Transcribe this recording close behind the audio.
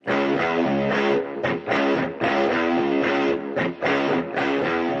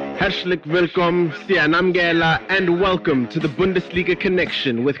Herzlich willkommen, Sianamgela, and welcome to the Bundesliga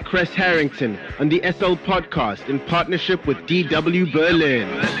Connection with Kres Harrington on the SL Podcast in partnership with DW Berlin.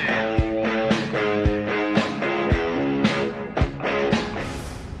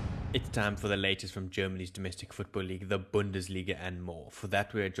 It's time for the latest from Germany's domestic football league, the Bundesliga, and more. For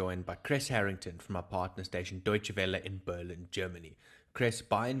that, we are joined by Kres Harrington from our partner station Deutsche Welle in Berlin, Germany. Kres,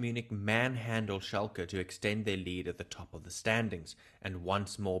 Bayern Munich manhandled Schalke to extend their lead at the top of the standings, and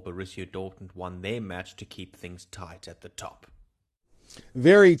once more Borussia Dortmund won their match to keep things tight at the top.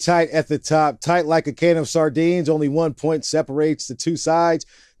 Very tight at the top, tight like a can of sardines. Only 1 point separates the two sides.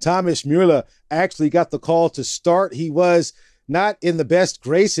 Thomas Müller actually got the call to start. He was not in the best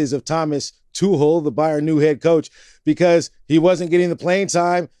graces of Thomas Tuchel, the Bayern new head coach, because he wasn't getting the playing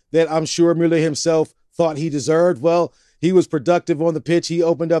time that I'm sure Müller himself thought he deserved. Well, he was productive on the pitch. He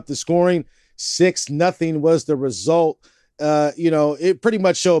opened up the scoring. 6-0 was the result. It pretty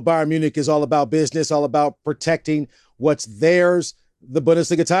much showed Bayern Munich is all about business, all about protecting what's theirs, the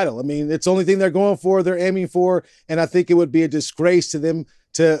Bundesliga title. I mean, it's the only thing they're going for, they're aiming for, and I think it would be a disgrace to them,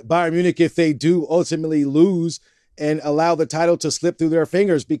 to Bayern Munich, if they do ultimately lose and allow the title to slip through their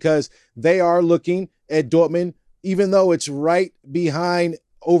fingers, because they are looking at Dortmund, even though it's right behind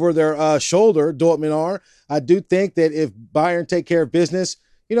over their shoulder, Dortmund are. I do think that if Bayern take care of business,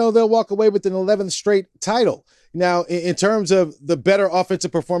 they'll walk away with an 11th straight title. Now, in terms of the better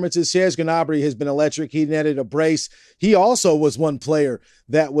offensive performances, Serge Gnabry has been electric. He netted a brace. He also was one player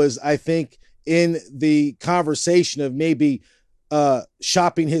that was, I think, in the conversation of maybe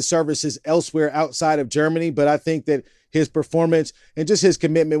shopping his services elsewhere outside of Germany. But I think that his performance and just his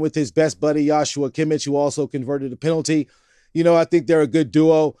commitment with his best buddy, Joshua Kimmich, who also converted a penalty, I think they're a good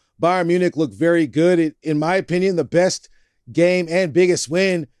duo. Bayern Munich looked very good. In my opinion, the best game and biggest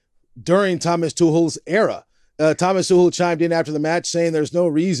win during Thomas Tuchel's era. Thomas Tuchel chimed in after the match saying there's no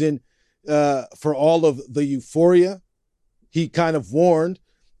reason for all of the euphoria. He kind of warned,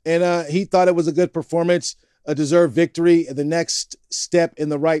 and he thought it was a good performance, a deserved victory, the next step in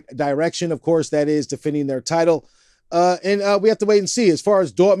the right direction. Of course, that is defending their title. And we have to wait and see. As far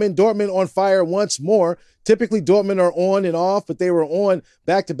as Dortmund on fire once more. Typically, Dortmund are on and off, but they were on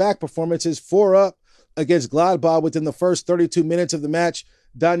back-to-back performances, 4 up against Gladbach within the first 32 minutes of the match.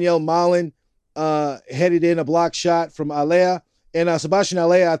 Daniel Malen headed in a block shot from Alea. And Sebastian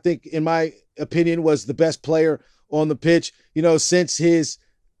Alea, I think, in my opinion, was the best player on the pitch. Since his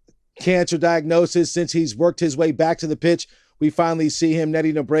cancer diagnosis, since he's worked his way back to the pitch, we finally see him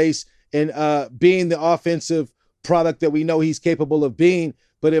netting a brace and being the offensive product that we know he's capable of being.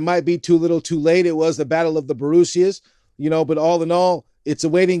 But it might be too little too late. It was the battle of the Borussias, but all in all, it's a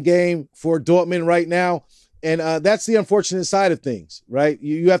waiting game for Dortmund right now. And that's the unfortunate side of things, right?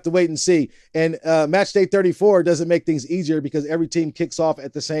 You have to wait and see. And match day 34 doesn't make things easier because every team kicks off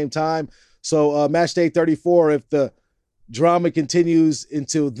at the same time. So match day 34, if the drama continues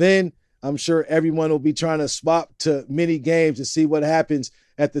until then, I'm sure everyone will be trying to swap to mini games to see what happens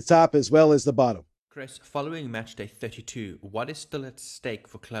at the top as well as the bottom. Kres, following matchday 32, what is still at stake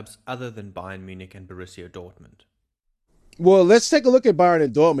for clubs other than Bayern Munich and Borussia Dortmund? Well, let's take a look at Bayern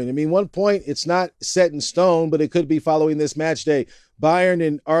and Dortmund. I mean, 1 point, it's not set in stone, but it could be following this match day. Bayern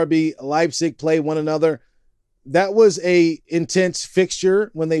and RB Leipzig play one another. That was a intense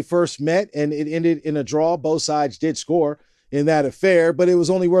fixture when they first met, and it ended in a draw. Both sides did score in that affair, but it was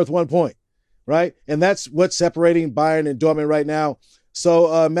only worth 1 point, right? And that's what's separating Bayern and Dortmund right now.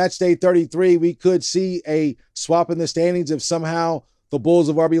 So match day 33, we could see a swap in the standings if somehow the Bulls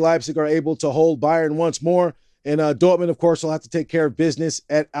of RB Leipzig are able to hold Bayern once more. And Dortmund, of course, will have to take care of business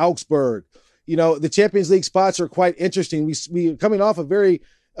at Augsburg. The Champions League spots are quite interesting. We coming off a very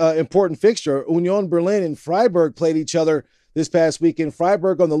important fixture. Union Berlin and Freiburg played each other this past weekend.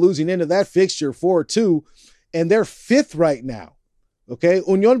 Freiburg on the losing end of that fixture, 4-2, and they're 5th right now. Okay,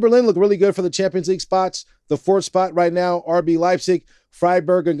 Union Berlin look really good for the Champions League spots. The 4th spot right now, RB Leipzig.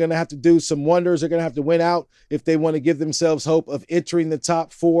 Freiburg are going to have to do some wonders. They're going to have to win out if they want to give themselves hope of entering the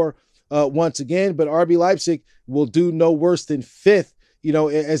top 4 once again. But RB Leipzig will do no worse than 5th,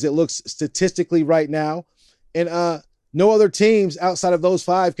 as it looks statistically right now. And no other teams outside of those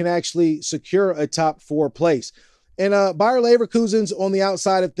 5 can actually secure a top 4 place. And Bayer Leverkusen's on the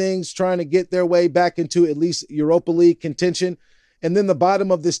outside of things, trying to get their way back into at least Europa League contention. And then the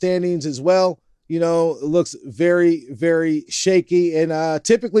bottom of the standings as well, looks very, very shaky. And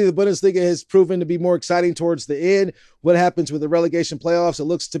typically the Bundesliga has proven to be more exciting towards the end. What happens with the relegation playoffs? It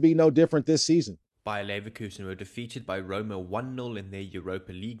looks to be no different this season. Bayer Leverkusen were defeated by Roma 1-0 in their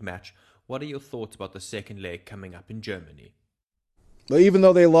Europa League match. What are your thoughts about the second leg coming up in Germany? But even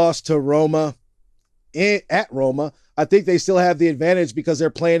though they lost to Roma, at Roma, I think they still have the advantage because they're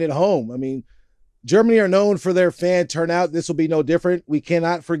playing at home. I mean, Germany are known for their fan turnout. This will be no different. We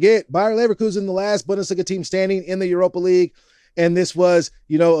cannot forget Bayer Leverkusen, the last Bundesliga team standing in the Europa League. And this was,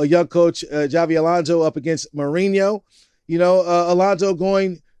 a young coach, Xavi Alonso, up against Mourinho. Alonso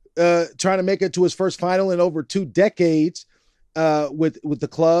trying to make it to his first final in over 2 decades with the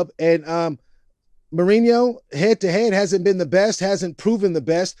club. And Mourinho, head-to-head, hasn't been the best, hasn't proven the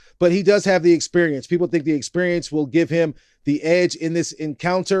best, but he does have the experience. People think the experience will give him the edge in this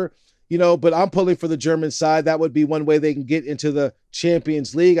encounter. But I'm pulling for the German side. That would be one way they can get into the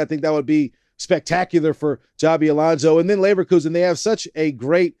Champions League. I think that would be spectacular for Xabi Alonso. And then Leverkusen, they have such a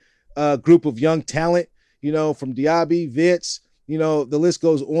great group of young talent, from Diaby, Witz, the list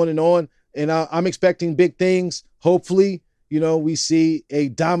goes on. And I'm expecting big things. Hopefully, we see a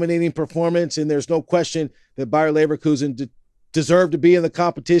dominating performance, and there's no question that Bayer Leverkusen deserve to be in the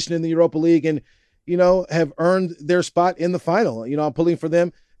competition in the Europa League and, have earned their spot in the final. I'm pulling for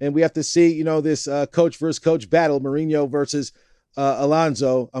them. And we have to see, this coach versus coach battle, Mourinho versus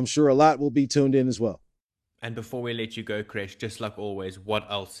Alonso. I'm sure a lot will be tuned in as well. And before we let you go, Kres, just like always, what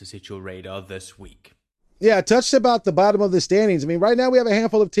else has hit your radar this week? Yeah, I touched about the bottom of the standings. I mean, right now we have a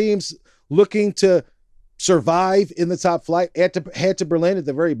handful of teams looking to survive in the top flight. Head to Berlin at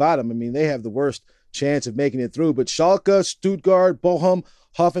the very bottom. I mean, they have the worst chance of making it through. But Schalke, Stuttgart, Bochum,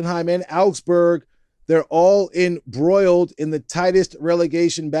 Hoffenheim, and Augsburg, they're all embroiled in the tightest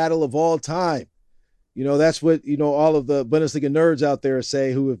relegation battle of all time. That's what, all of the Bundesliga nerds out there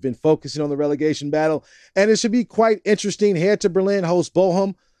say who have been focusing on the relegation battle. And it should be quite interesting. Head to Berlin hosts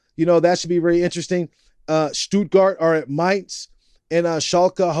Bochum. That should be very interesting. Stuttgart are at Mainz, and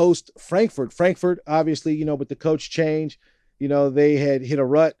Schalke host Frankfurt. Frankfurt, obviously, with the coach change, they had hit a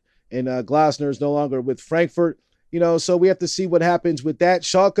rut, and Glasner is no longer with Frankfurt. So we have to see what happens with that.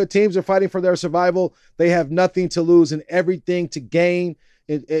 Schalke teams are fighting for their survival. They have nothing to lose and everything to gain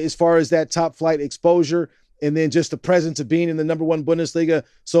as far as that top flight exposure, and then just the presence of being in the number 1 Bundesliga.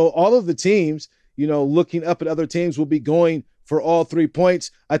 So all of the teams, looking up at other teams, will be going for all 3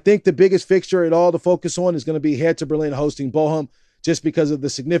 points. I think the biggest fixture at all to focus on is going to be Head to Berlin hosting Bochum, just because of the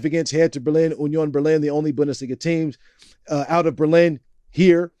significance. Head to Berlin, Union Berlin, the only Bundesliga teams out of Berlin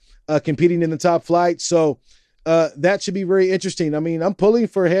here competing in the top flight. So that should be very interesting. I mean, I'm pulling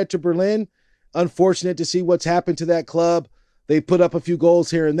for Head to Berlin. Unfortunate to see what's happened to that club. They put up a few goals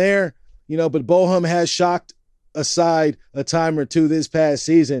here and there, but Bochum has shocked aside a time or two this past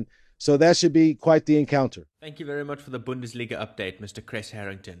season. So that should be quite the encounter. Thank you very much for the Bundesliga update, Mr. Kres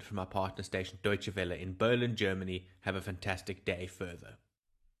Harrington from our partner station Deutsche Welle in Berlin, Germany. Have a fantastic day further.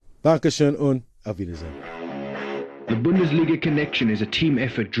 Dankeschön und auf Wiedersehen. The Bundesliga Connection is a team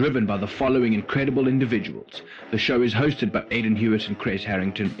effort driven by the following incredible individuals. The show is hosted by Aidan Hewitt and Kres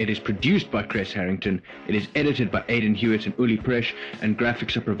Harrington. It is produced by Kres Harrington. It is edited by Aidan Hewitt and Uli Presch, and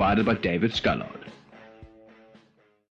graphics are provided by David Scullard.